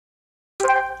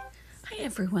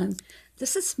Everyone,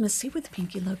 this is Missy with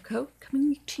PinkyLoco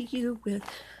coming to you with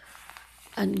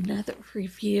another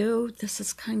review. This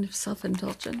is kind of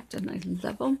self-indulgent and I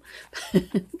love them.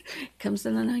 It comes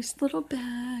in a nice little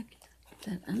bag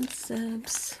that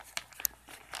unzips,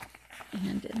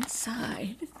 and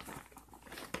inside,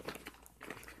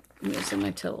 I'm using my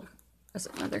tool as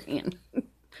another hand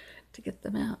to get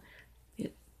them out.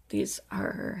 These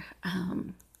are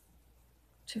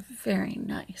two very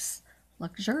nice,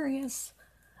 luxurious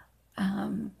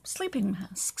sleeping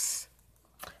masks.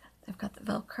 They've got the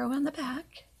Velcro on the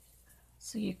back,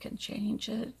 so you can change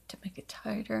it to make it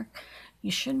tighter.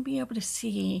 You shouldn't be able to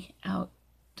see out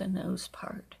the nose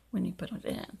part when you put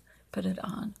it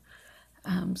on.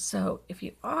 So if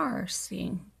you are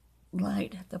seeing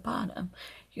light at the bottom,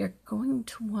 you're going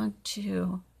to want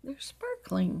to, they're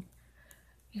sparkling,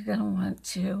 you're going to want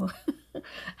to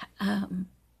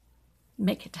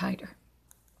make it tighter.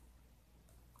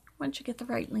 Once you get the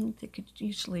right length, you could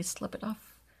usually slip it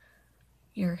off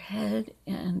your head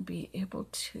and be able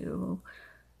to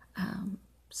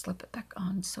slip it back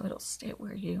on so it'll stay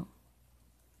where it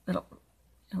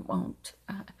won't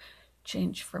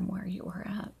change from where you were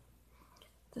at.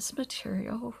 This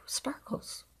material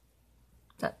sparkles.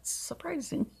 That's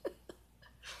surprising.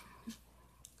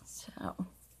 So,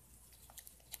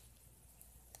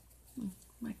 am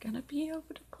I gonna be able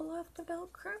to pull off the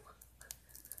Velcro?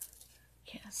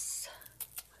 Yes.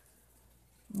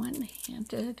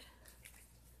 One-handed.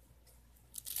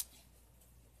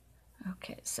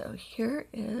 Okay, so here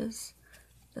is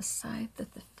the side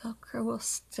that the Velcro will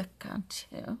stick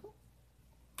onto.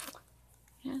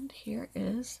 And here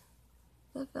is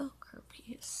the Velcro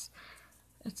piece.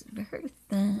 It's very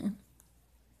thin.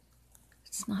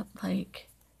 It's not like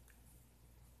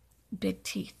big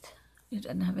teeth. It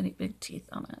doesn't have any big teeth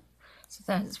on it. So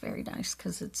that is very nice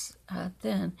because it's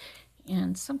thin.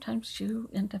 And sometimes you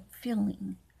end up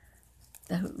feeling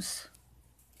those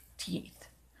teeth.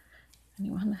 And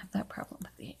you want to have that problem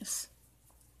with these.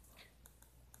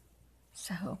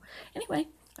 So anyway,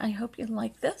 I hope you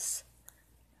like this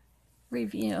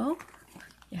review.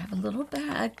 You have a little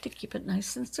bag to keep it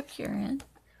nice and secure in.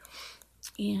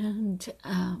 And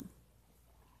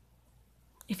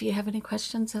if you have any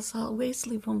questions, as always,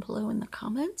 leave them below in the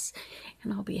comments,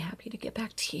 and I'll be happy to get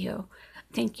back to you.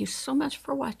 Thank you so much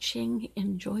for watching.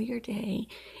 Enjoy your day,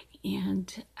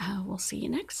 and we'll see you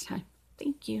next time.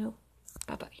 Thank you.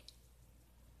 Bye-bye.